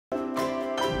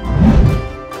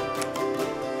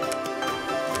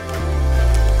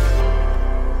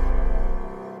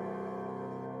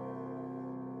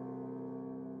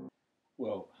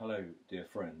dear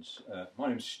friends. My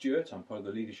name's Stuart. I'm part of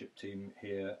the leadership team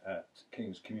here at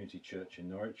King's Community Church in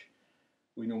Norwich.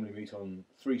 We normally meet on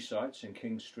 3 sites in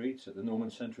King Street, at the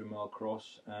Norman Centre in Mile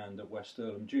Cross and at West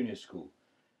Earlham Junior School.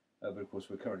 But of course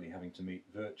we're currently having to meet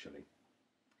virtually.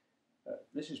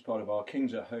 This is part of our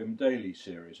Kings at Home Daily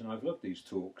series, and I've loved these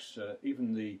talks,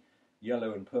 even the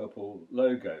yellow and purple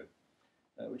logo,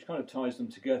 which kind of ties them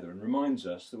together and reminds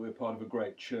us that we're part of a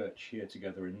great church here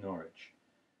together in Norwich.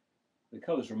 The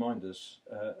colours remind us,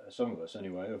 some of us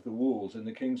anyway, of the walls in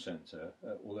the King Centre,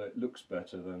 although it looks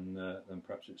better than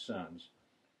perhaps it sounds.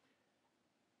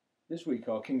 This week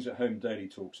our Kings at Home Daily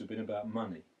talks have been about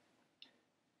money.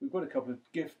 We've got a couple of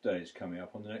gift days coming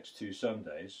up on the next 2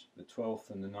 Sundays, the 12th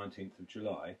and the 19th of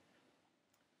July.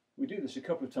 We do this a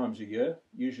couple of times a year,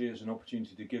 usually as an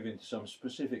opportunity to give in to some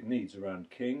specific needs around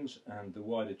Kings and the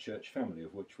wider church family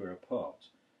of which we're a part,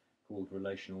 called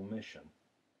Relational Mission.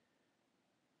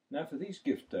 Now for these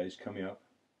gift days coming up,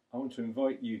 I want to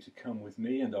invite you to come with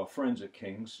me and our friends at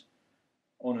King's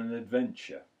on an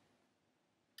adventure.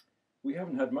 We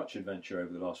haven't had much adventure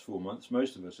over the last 4 months.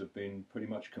 Most of us have been pretty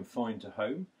much confined to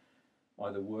home,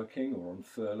 either working or on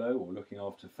furlough or looking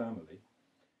after family.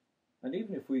 And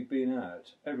even if we've been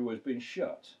out, everywhere's been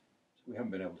shut. We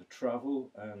haven't been able to travel,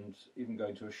 and even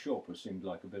going to a shop has seemed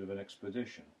like a bit of an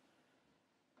expedition.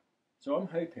 So I'm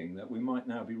hoping that we might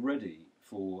now be ready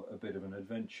for a bit of an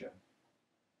adventure.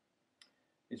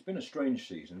 It's been a strange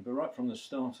season, but right from the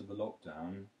start of the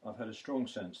lockdown, I've had a strong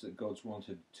sense that God's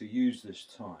wanted to use this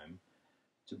time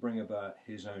to bring about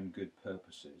his own good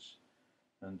purposes,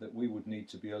 and that we would need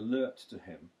to be alert to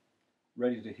him,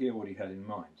 ready to hear what he had in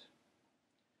mind.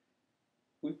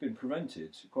 We've been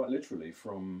prevented, quite literally,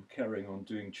 from carrying on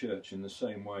doing church in the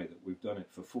same way that we've done it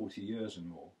for 40 years and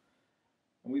more,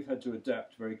 and we've had to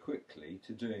adapt very quickly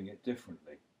to doing it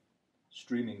differently.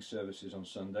 Streaming services on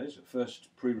Sundays, at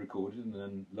first pre-recorded and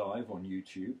then live on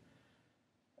YouTube,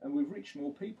 and we've reached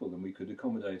more people than we could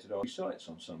accommodate at our sites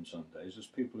on some Sundays, as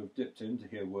people have dipped in to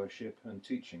hear worship and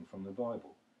teaching from the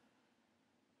Bible.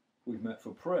 We've met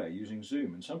for prayer using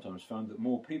Zoom and sometimes found that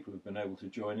more people have been able to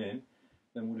join in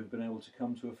than would have been able to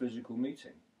come to a physical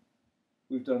meeting.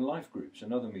 We've done life groups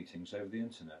and other meetings over the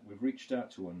internet. We've reached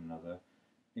out to one another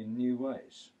in new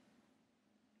ways.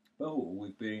 Above all,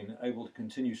 we've been able to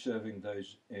continue serving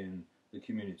those in the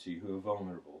community who are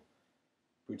vulnerable,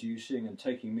 producing and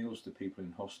taking meals to people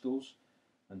in hostels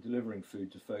and delivering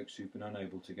food to folks who've been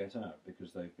unable to get out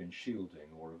because they've been shielding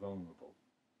or are vulnerable.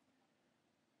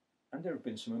 And there have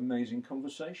been some amazing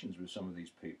conversations with some of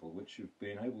these people which have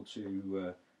been able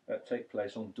to take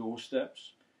place on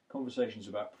doorsteps, conversations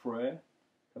about prayer,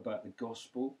 about the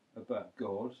gospel, about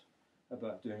God,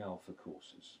 about doing alpha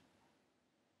courses.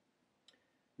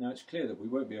 Now it's clear that we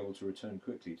won't be able to return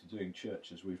quickly to doing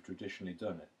church as we've traditionally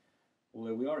done it,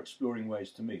 although we are exploring ways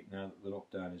to meet now that the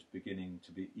lockdown is beginning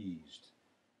to be eased.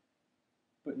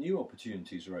 But new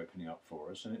opportunities are opening up for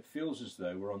us, and it feels as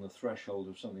though we're on the threshold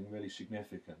of something really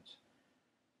significant,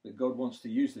 that God wants to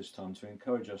use this time to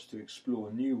encourage us to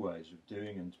explore new ways of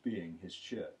doing and being his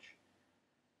church.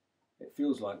 It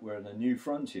feels like we're in a new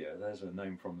frontier, there's a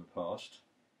name from the past,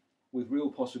 with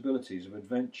real possibilities of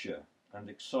adventure and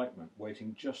excitement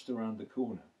waiting just around the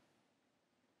corner.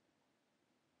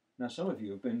 Now some of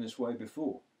you have been this way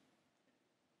before.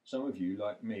 Some of you,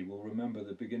 like me, will remember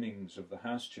the beginnings of the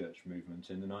house church movement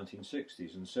in the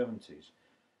 1960s and 70s.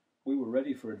 We were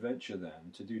ready for adventure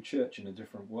then, to do church in a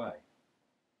different way.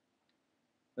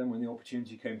 Then when the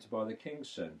opportunity came to buy the King's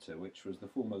Centre, which was the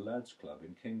former Lads Club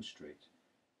in King Street,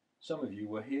 some of you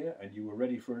were here and you were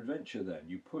ready for adventure then.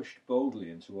 You pushed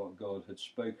boldly into what God had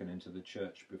spoken into the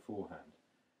church beforehand.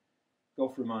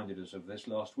 Goff reminded us of this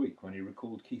last week when he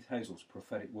recalled Keith Hazel's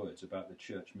prophetic words about the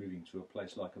church moving to a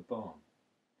place like a barn.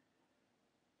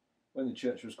 When the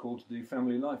church was called to do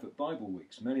family life at Bible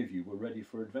weeks, many of you were ready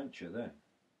for adventure then.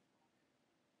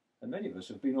 And many of us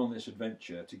have been on this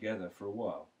adventure together for a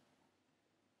while.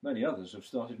 Many others have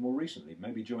started more recently,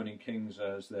 maybe joining King's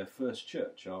as their first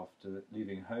church after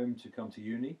leaving home to come to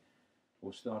uni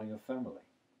or starting a family.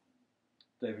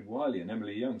 David Wiley and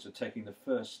Emily Youngs are taking the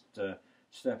first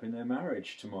step in their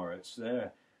marriage tomorrow. It's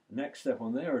their next step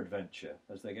on their adventure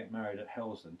as they get married at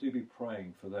Helsden. Do be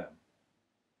praying for them.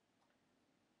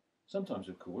 Sometimes,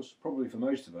 of course, probably for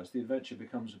most of us, the adventure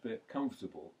becomes a bit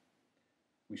comfortable.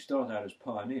 We start out as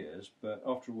pioneers, but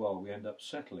after a while we end up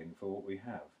settling for what we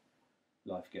have.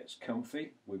 Life gets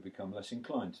comfy, we become less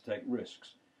inclined to take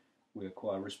risks. We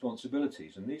acquire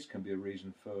responsibilities, and these can be a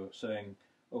reason for saying,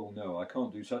 oh no, I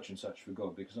can't do such and such for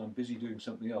God because I'm busy doing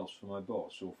something else for my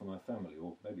boss or for my family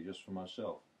or maybe just for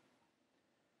myself.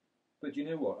 But you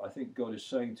know what? I think God is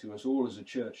saying to us all as a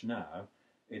church now,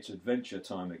 It's adventure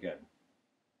time again.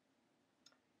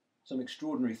 Some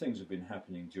extraordinary things have been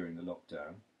happening during the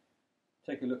lockdown.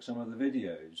 Take a look at some of the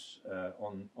videos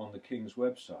on the King's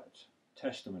website,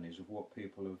 testimonies of what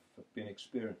people have been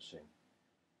experiencing.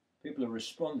 People are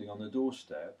responding on the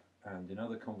doorstep and in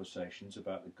other conversations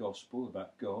about the gospel,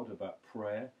 about God, about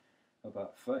prayer,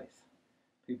 about faith.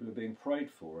 People are being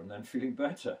prayed for and then feeling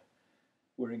better.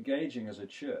 We're engaging as a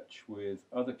church with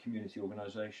other community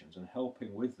organisations and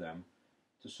helping with them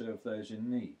to serve those in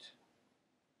need.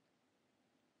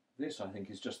 This, I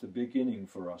think, is just the beginning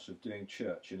for us of doing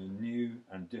church in a new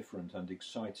and different and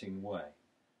exciting way.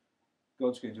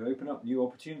 God's going to open up new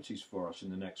opportunities for us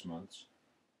in the next months,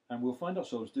 and we'll find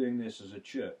ourselves doing this as a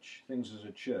church, things as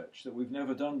a church that we've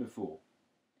never done before.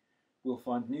 We'll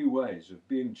find new ways of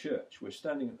being church. We're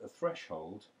standing at the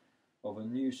threshold of a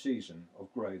new season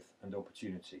of growth and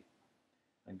opportunity,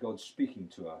 and God's speaking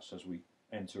to us as we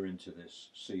enter into this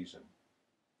season.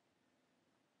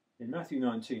 In Matthew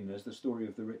 19, there's the story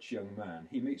of the rich young man.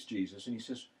 He meets Jesus and he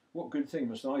says, "What good thing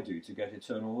must I do to get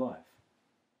eternal life?"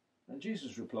 And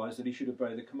Jesus replies that he should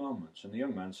obey the commandments. And the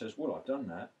young man says, "Well, I've done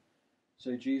that."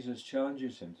 So Jesus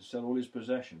challenges him to sell all his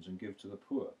possessions and give to the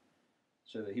poor,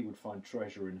 so that he would find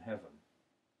treasure in heaven.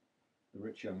 The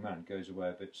rich young man goes away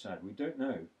a bit sad. We don't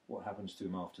know what happens to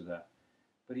him after that,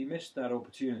 but he missed that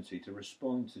opportunity to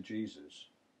respond to Jesus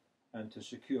and to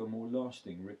secure more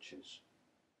lasting riches.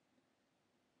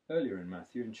 Earlier in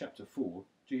Matthew, in chapter 4,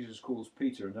 Jesus calls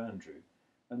Peter and Andrew,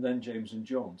 and then James and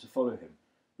John, to follow him.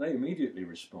 They immediately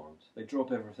respond. They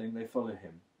drop everything, they follow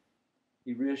him.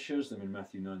 He reassures them in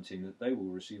Matthew 19 that they will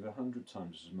receive 100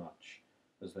 times as much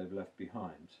as they've left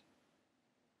behind,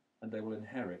 and they will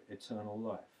inherit eternal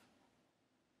life.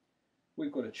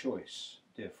 We've got a choice,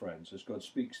 dear friends, as God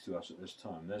speaks to us at this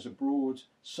time. There's a broad,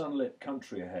 sunlit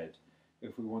country ahead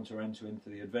if we want to enter into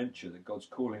the adventure that God's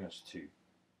calling us to.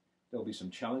 There'll be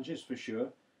some challenges for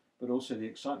sure, but also the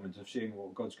excitement of seeing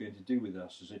what God's going to do with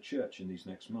us as a church in these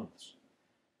next months.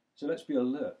 So let's be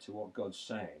alert to what God's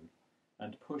saying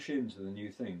and push into the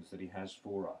new things that he has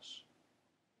for us.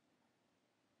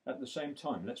 At the same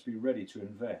time, let's be ready to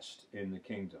invest in the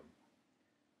kingdom.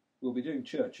 We'll be doing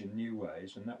church in new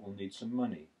ways, and that will need some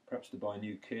money, perhaps to buy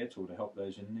new kit or to help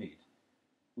those in need.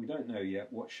 We don't know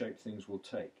yet what shape things will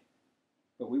take,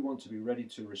 but we want to be ready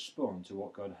to respond to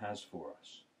what God has for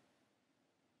us.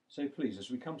 So please, as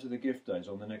we come to the gift days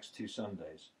on the next 2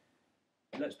 Sundays,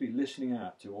 let's be listening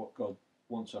out to what God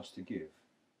wants us to give.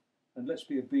 And let's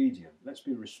be obedient. Let's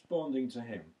be responding to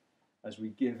him as we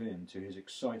give in to his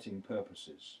exciting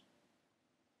purposes.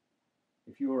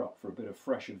 If you're up for a bit of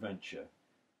fresh adventure,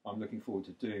 I'm looking forward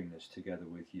to doing this together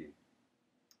with you.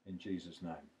 In Jesus'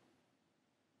 name,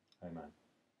 amen.